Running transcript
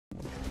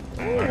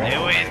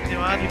güey, este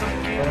vato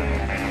que...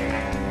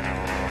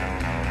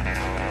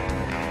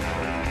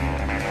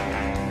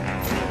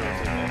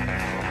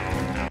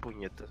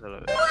 Puñetas a la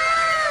vez.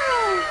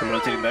 I'm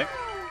rotating back.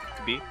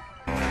 B.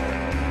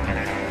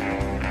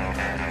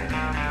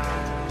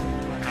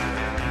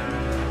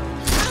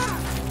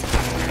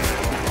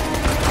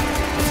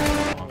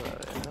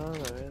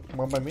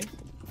 One by me.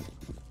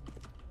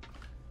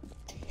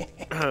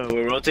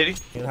 We're rotating.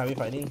 You have me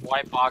fighting.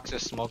 White box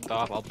is smoked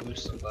off. I'll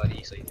boost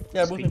somebody. So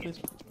Yeah, boost me, please.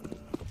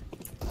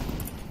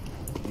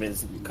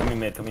 Mid's coming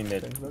mid, coming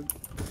mid.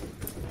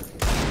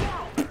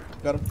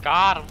 Got him.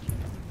 got him.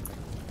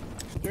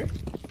 Three.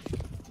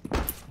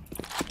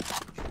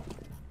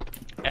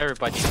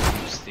 Everybody's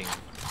boosting.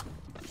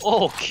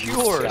 Oh,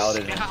 cure!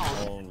 Scouted him. Scout.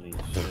 Holy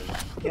shit.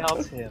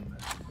 Scout him.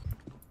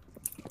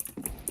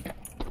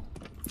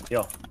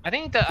 Yo, I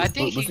think he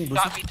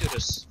got me to the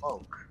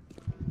smoke.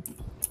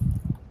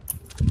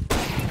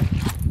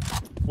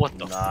 What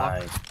the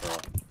nice,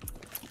 fuck?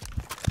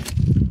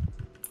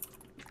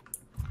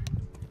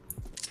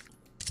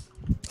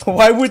 bro.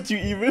 Why would you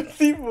even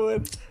see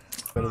one?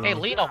 Hey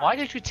Lena, why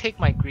did you take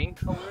my green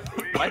color?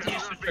 Why did you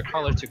switch your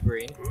color to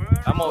green?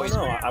 I'm always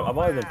No, green. I've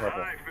always been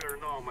purple. I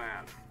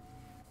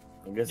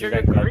guess you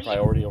You're got green.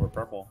 priority over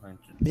purple.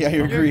 Yeah,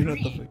 you're You're green. What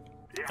the green. fuck?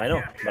 I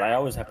know, but I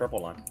always have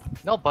purple on.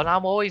 No, but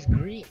I'm always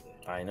green.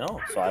 I know,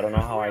 so I don't know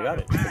how I got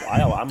it.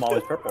 I'm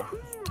always purple.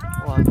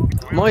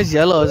 I'm always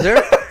yellow. Is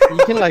there? You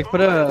can like put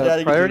Yeah, a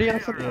you priority can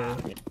on something.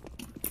 Yeah.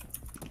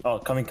 Oh,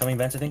 coming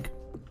Vance, I think.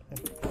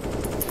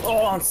 Oh,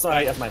 on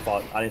site. That's my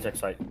fault. I didn't check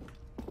site.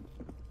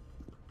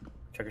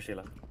 Check her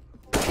Sheila.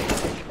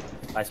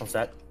 Nice on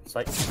set.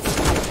 Site.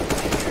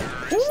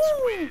 Woo!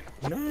 Hey,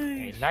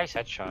 Nice. nice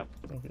headshot.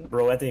 Okay.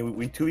 Bro, Anthony,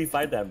 we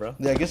 2v5 that, bro.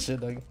 Yeah, good shit,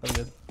 dog. I'm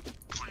good.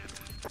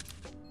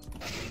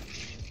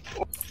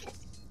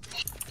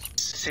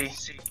 C.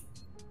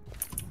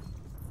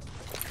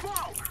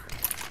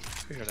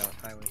 Figured out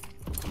highway.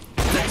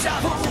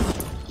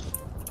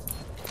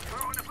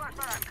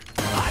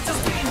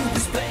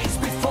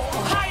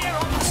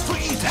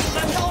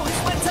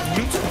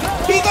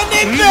 He's a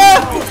ninja!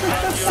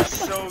 You're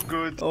so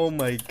good. Oh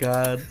my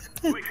god.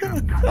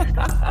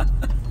 That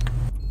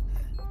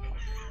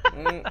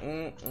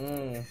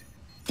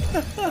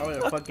was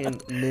a fucking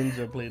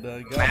ninja play,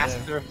 dog. God damn.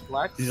 Master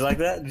flex. Did you like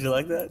that? Did you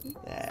like that?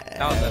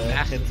 That was a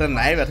master. It's a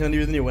knife. That's the only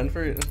reason you went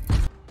for it.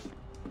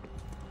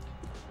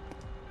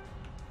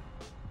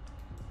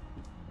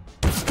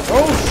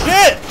 Oh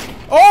shit!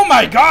 Oh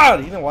my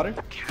god! He's in water.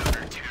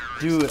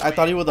 Dude, I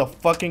thought he was a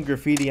fucking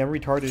graffiti. I'm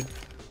retarded.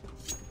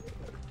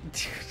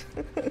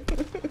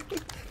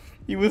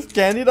 He was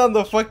standing on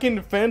the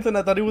fucking fence and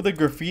I thought he was a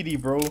graffiti,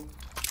 bro.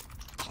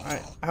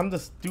 I'm the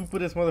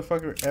stupidest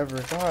motherfucker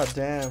ever. God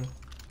damn.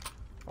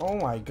 Oh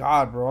my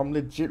god, bro. I'm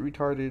legit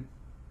retarded.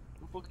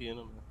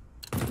 You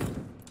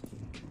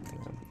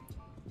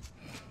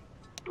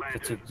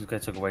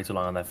guys took way too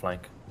long on that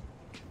flank.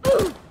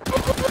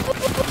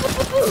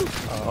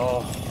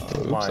 Oh,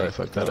 Oops, I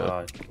fucked that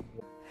up.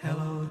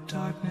 Hello,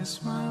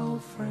 darkness, my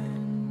old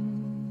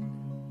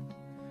friend.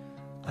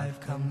 I've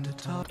come to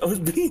talk. Oh, it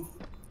was B.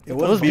 It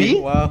was B?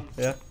 Wow.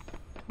 Yeah.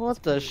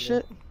 What the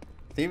shit?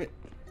 Save it.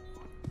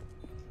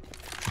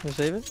 You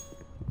save it?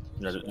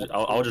 No,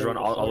 I'll just run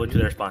all the way to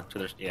their spawn.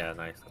 Yeah,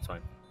 nice. That's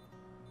fine.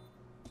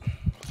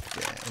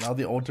 Yeah. Now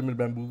the ultimate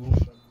bamboozle.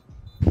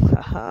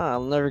 Haha,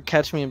 I'll never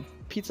catch me in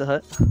Pizza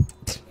Hut.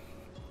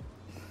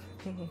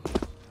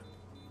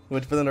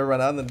 Wait for them to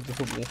run out and then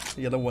just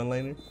a yellow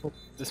one-liner.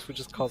 This food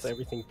just calls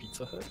everything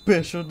Pizza Hut.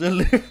 Special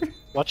delivery.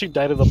 Watch you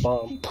die to the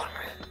bomb.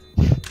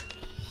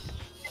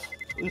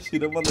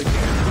 Shoot him on the...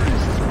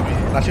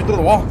 Now shoot through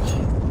the wall.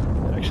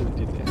 I actually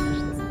did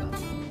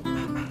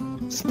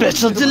damage that.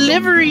 Special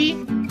delivery!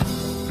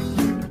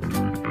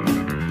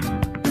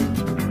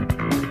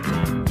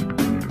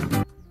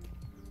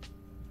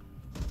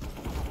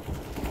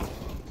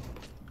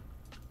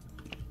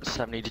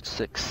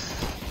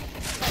 $76.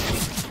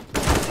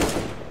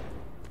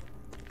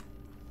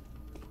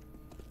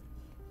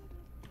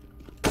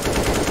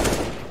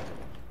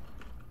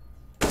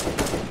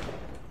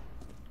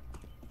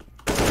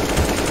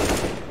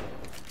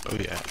 Oh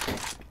yeah.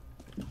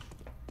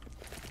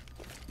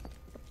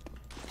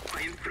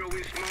 I'm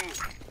throwing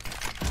smoke.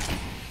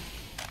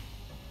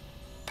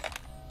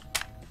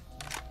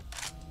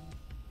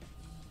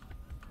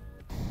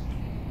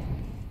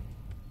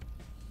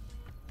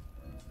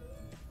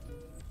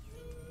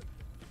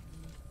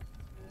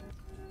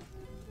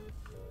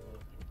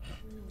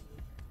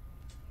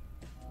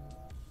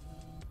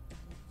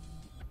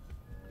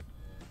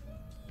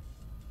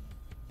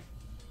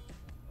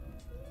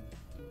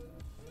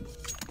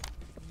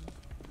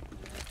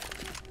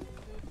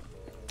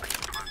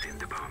 Planting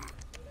the bomb.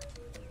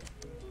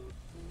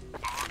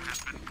 Bomb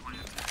has been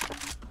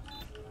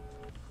planted.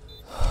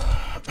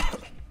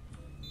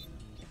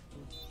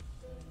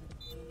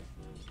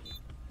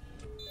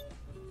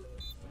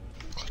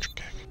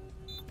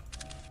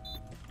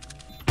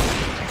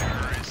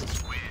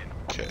 Terrorists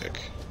win.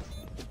 Kick.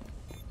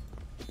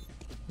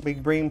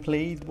 Big brain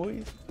plays,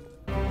 boys.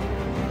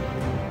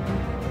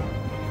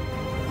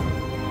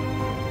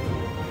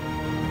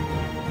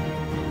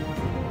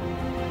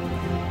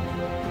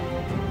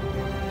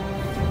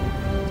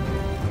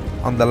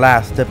 on the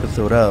last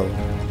episode of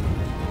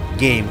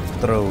Game of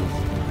Thrones.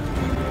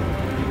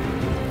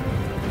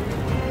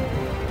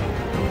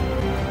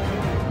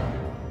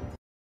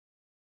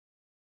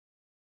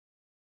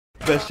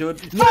 Best show.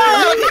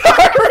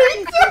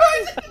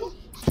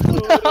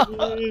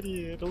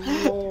 Idiot,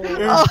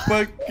 You're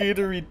fucking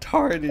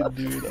retarded,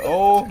 dude.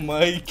 Oh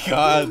my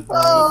god, bro.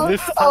 Oh,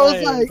 This I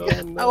was time, like,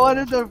 oh no. I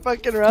wanted to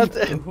fucking round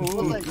it.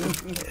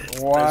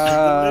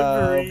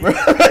 Wow, bro.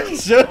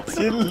 Just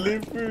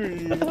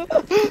delivery.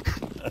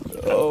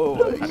 Oh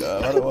my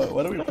god.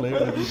 Why do we play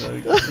with these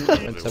guys?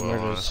 It's a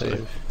murder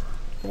save.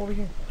 Come over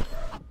here.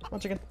 Come on,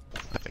 chicken.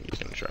 I think he's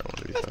gonna try one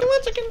of these. Come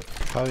on, chicken.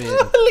 Probably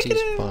Look a at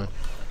T-spawn.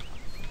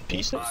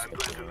 Pieces.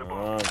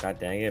 Oh, god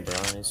dang it, bro.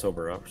 I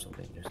sober up or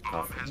something. Just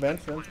coffee.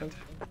 Bench.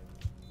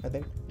 I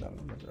think. No,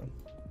 I'm not wrong.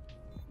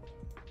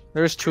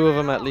 There's 2 of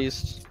them at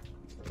least.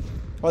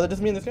 Oh, that just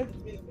me and this guy?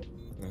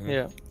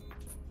 Yeah.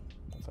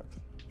 That sucks.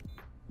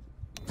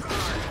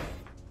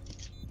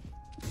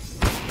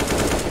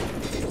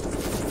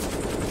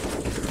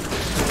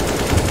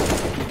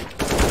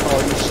 Oh,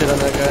 you shit on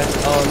that guy.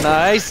 Oh,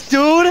 nice,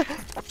 dude.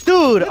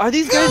 Dude, are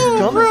these guys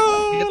coming?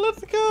 Bro,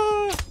 let's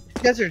go.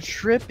 These guys are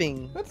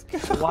tripping. Let's go.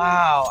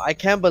 Wow, I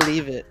can't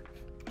believe it.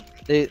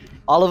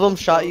 All of them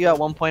shot you at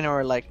one point and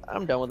were like,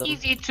 I'm done with them.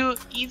 Easy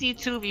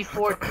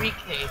 2v4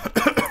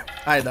 3k.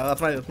 Alright, no,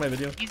 that's my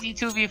video. Easy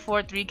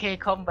 2v4 3k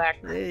comeback.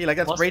 Hey, you like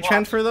that Must spray watch.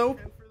 transfer though?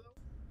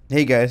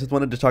 Hey guys, just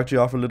wanted to talk to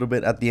you all for a little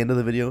bit at the end of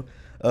the video.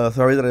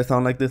 Sorry that I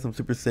sound like this, I'm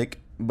super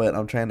sick, but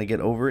I'm trying to get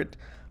over it.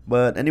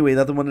 But anyway,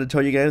 that's I wanted to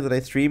tell you guys that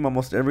I stream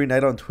almost every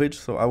night on Twitch,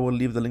 so I will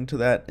leave the link to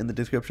that in the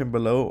description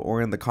below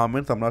or in the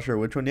comments. I'm not sure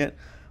which one yet.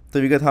 So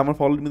if you guys haven't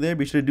followed me there,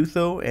 be sure to do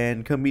so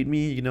and come meet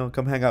me, you know,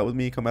 come hang out with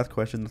me, come ask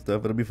questions and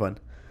stuff. It'll be fun.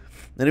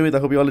 Anyways, I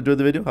hope you all enjoyed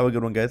the video. Have a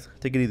good one, guys.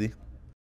 Take it easy.